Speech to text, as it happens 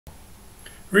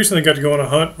Recently got to go on a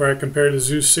hunt where I compared the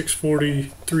Zeus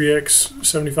 640 3X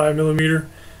 75mm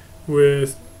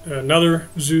with another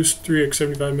Zeus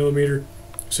 3X 75mm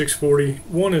 640.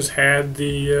 One has had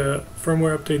the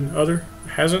firmware update and the other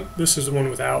hasn't. This is the one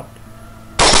without.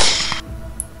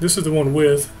 This is the one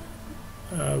with.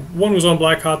 One was on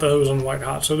black hot, the other was on white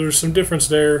hot. So there's some difference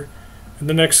there. In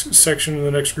the next section, in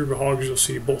the next group of hogs, you'll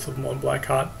see both of them on black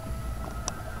hot.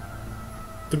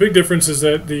 The big difference is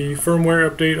that the firmware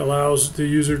update allows the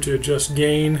user to adjust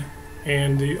gain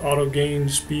and the auto gain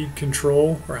speed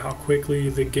control, or how quickly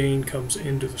the gain comes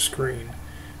into the screen.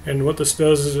 And what this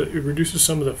does is it reduces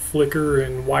some of the flicker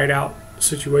and whiteout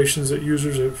situations that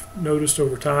users have noticed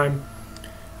over time.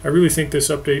 I really think this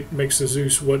update makes the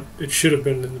Zeus what it should have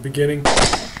been in the beginning.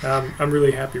 I'm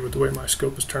really happy with the way my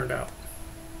scope has turned out.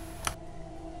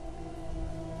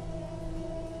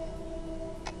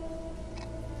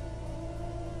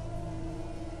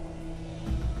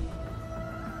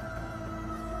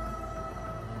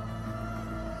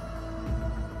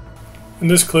 In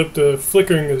this clip, the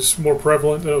flickering is more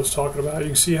prevalent than I was talking about. You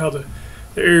can see how the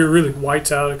area really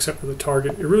whites out except for the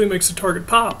target. It really makes the target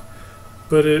pop,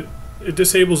 but it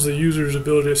disables the user's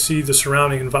ability to see the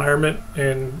surrounding environment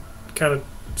and kind of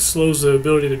slows the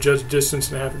ability to judge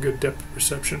distance and have a good depth of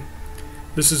perception.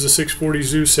 This is a 640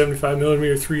 Zeus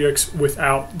 75mm 3X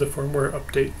without the firmware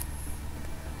update.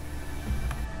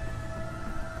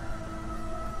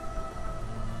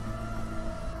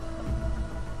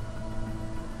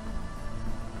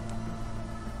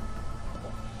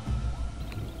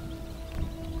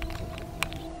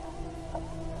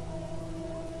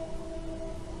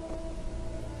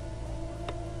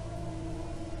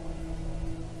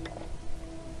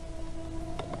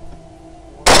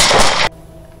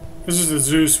 This is the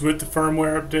Zeus with the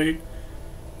firmware update. You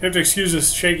have to excuse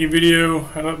this shaky video.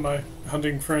 I let my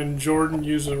hunting friend Jordan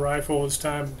use the rifle this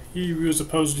time. He was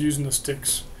opposed to using the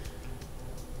sticks.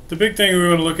 The big thing we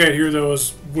want to look at here though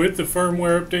is with the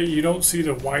firmware update, you don't see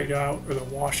the whiteout or the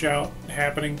washout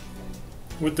happening.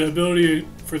 With the ability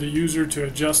for the user to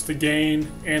adjust the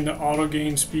gain and the auto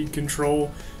gain speed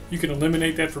control, you can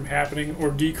eliminate that from happening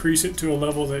or decrease it to a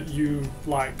level that you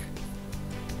like.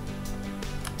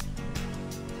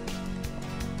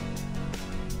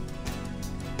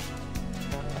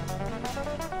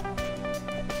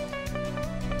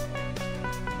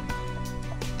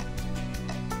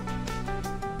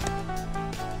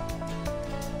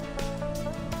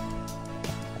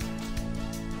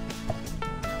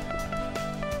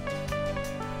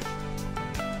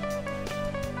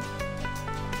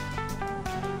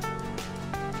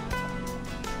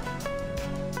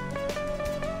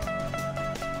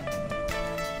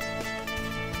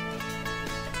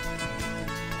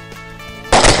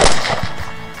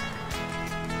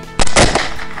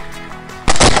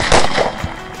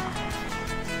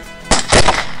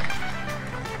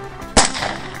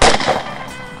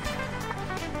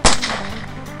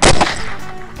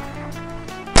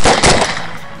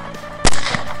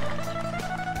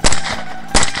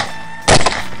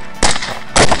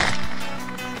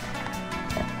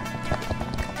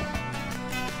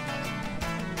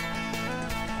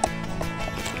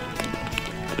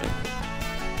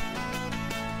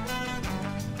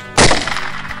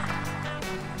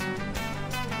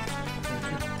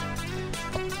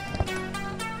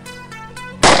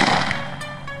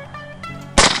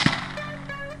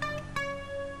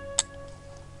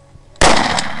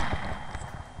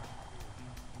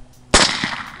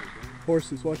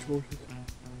 Horses, watch horses.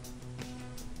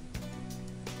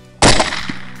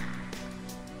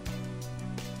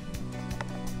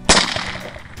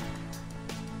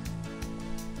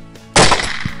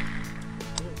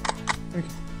 Thank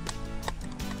you.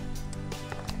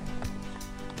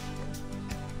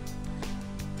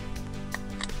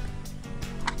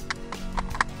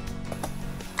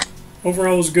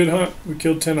 Overall, it was a good hunt. We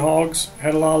killed 10 hogs,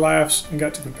 had a lot of laughs, and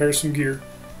got to compare some gear.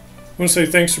 I want to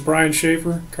say thanks to Brian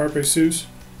Schaefer, Carpe Zeus,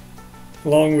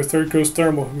 along with Third Coast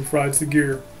Thermal, who provides the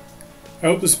gear. I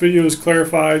hope this video has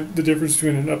clarified the difference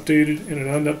between an updated and an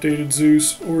unupdated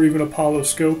Zeus, or even Apollo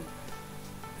scope.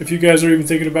 If you guys are even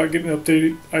thinking about getting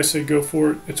updated, I say go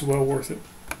for it. It's well worth it.